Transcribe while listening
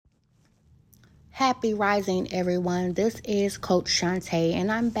Happy rising, everyone. This is Coach Shantae, and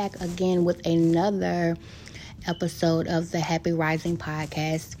I'm back again with another episode of the Happy Rising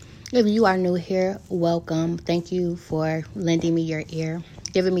podcast. If you are new here, welcome. Thank you for lending me your ear,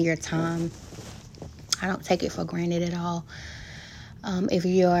 giving me your time. I don't take it for granted at all. If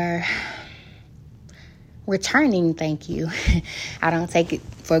you're returning, thank you. I don't take it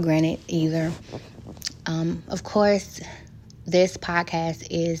for granted either. Of course, this podcast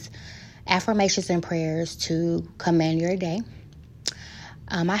is affirmations and prayers to command your day.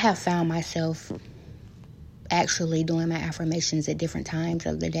 I have found myself actually doing my affirmations at different times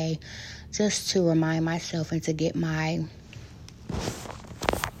of the day just to remind myself and to get my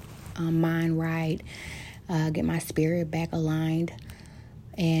mind right, get my spirit back aligned.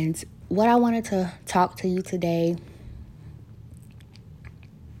 And what I wanted to talk to you today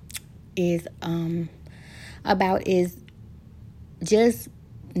is about is just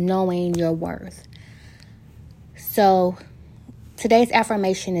knowing your worth. So today's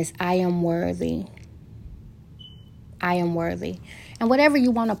affirmation is I am worthy. I am worthy. And whatever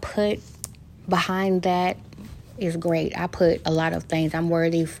you want to put behind that is great. I put a lot of things. I'm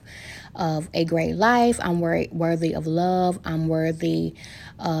worthy of a great life. I'm worthy of love. I'm worthy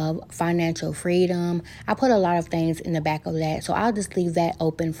of financial freedom. I put a lot of things in the back of that. So I'll just leave that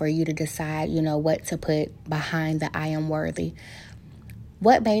open for you to decide, what to put behind the I am worthy.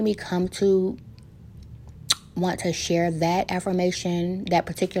 What made me come to want to share that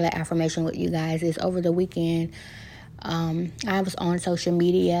particular affirmation with you guys is over the weekend, I was on social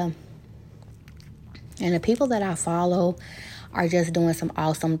media, and the people that I follow are just doing some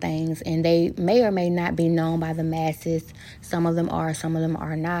awesome things, and they may or may not be known by the masses. Some of them are, some of them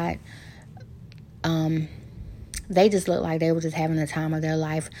are not. They just look like they were just having the time of their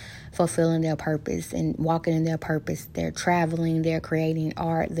life, fulfilling their purpose and walking in their purpose. They're traveling, they're creating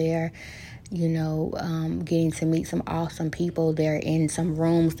art, they're, getting to meet some awesome people. They're in some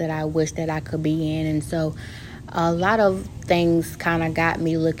rooms that I wish that I could be in. And so a lot of things kind of got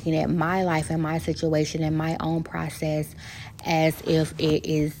me looking at my life and my situation and my own process as if it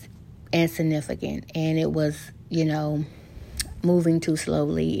is insignificant. And it was, moving too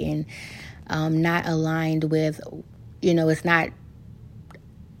slowly and not aligned with, it's not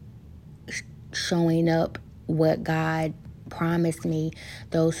showing up what God promised me.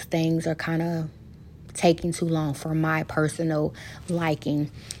 Those things are kind of taking too long for my personal liking.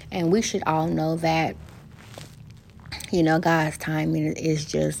 And we should all know that, God's timing is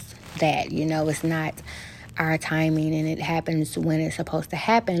just that, it's not our timing, and it happens when it's supposed to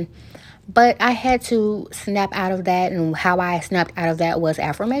happen. But I had to snap out of that, and how I snapped out of that was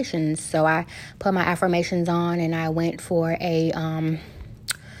affirmations. So I put my affirmations on, and I went for a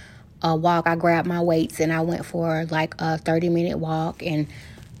walk. I grabbed my weights, and I went for like a 30-minute walk, and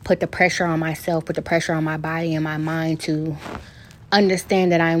put the pressure on myself, put the pressure on my body and my mind to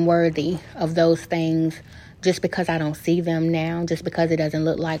understand that I'm worthy of those things. Just because I don't see them now, just because it doesn't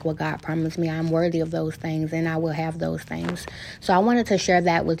look like what God promised me, I'm worthy of those things, and I will have those things. So I wanted to share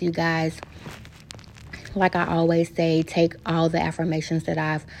that with you guys. Like I always say, take all the affirmations that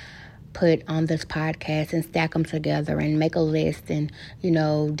I've put on this podcast and stack them together and make a list and,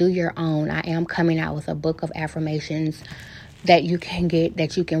 do your own. I am coming out with a book of affirmations that you can get,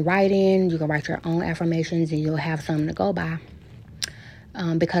 that you can write in. You can write your own affirmations, and you'll have something to go by.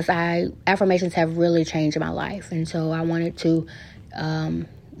 Because affirmations have really changed my life. And so I wanted to,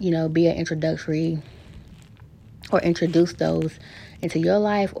 be an introductory or introduce those into your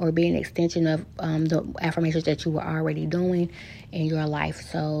life, or be an extension of the affirmations that you were already doing in your life.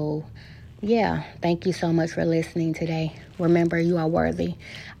 So, yeah, thank you so much for listening today. Remember, you are worthy.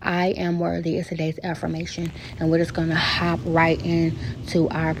 I am worthy is today's affirmation. And we're just going to hop right into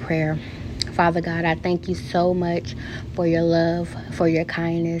our prayer. Father God, I thank you so much for your love, for your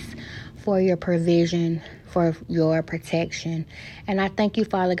kindness, for your provision, for your protection. And I thank you,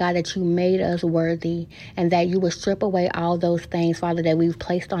 Father God, that you made us worthy, and that you will strip away all those things, Father, that we've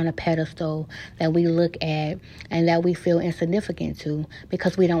placed on a pedestal, that we look at and that we feel insignificant to,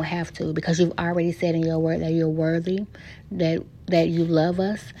 because we don't have to, because you've already said in your word that you're worthy, that you love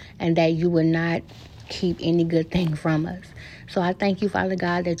us, and that you will not keep any good thing from us. So I thank you, Father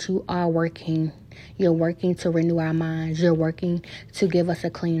God, that you are working. You're working to renew our minds. You're working to give us a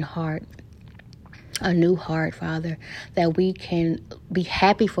clean heart, a new heart, Father, that we can be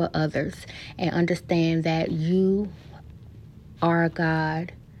happy for others and understand that you are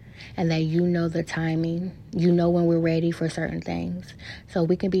God, and that you know the timing. You know when we're ready for certain things. So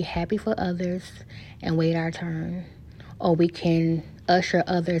we can be happy for others and wait our turn, or we can usher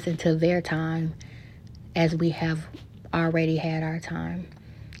others into their time as we have already had our time.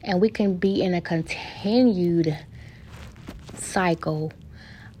 And we can be in a continued cycle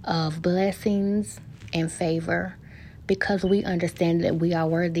of blessings and favor because we understand that we are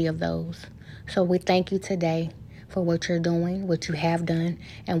worthy of those. So we thank you today for what you're doing, what you have done,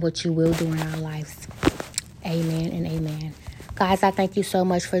 and what you will do in our lives. Amen and amen. Guys, I thank you so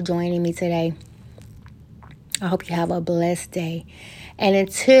much for joining me today. I hope you have a blessed day. And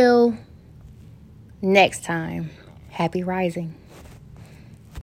until next time, happy rising.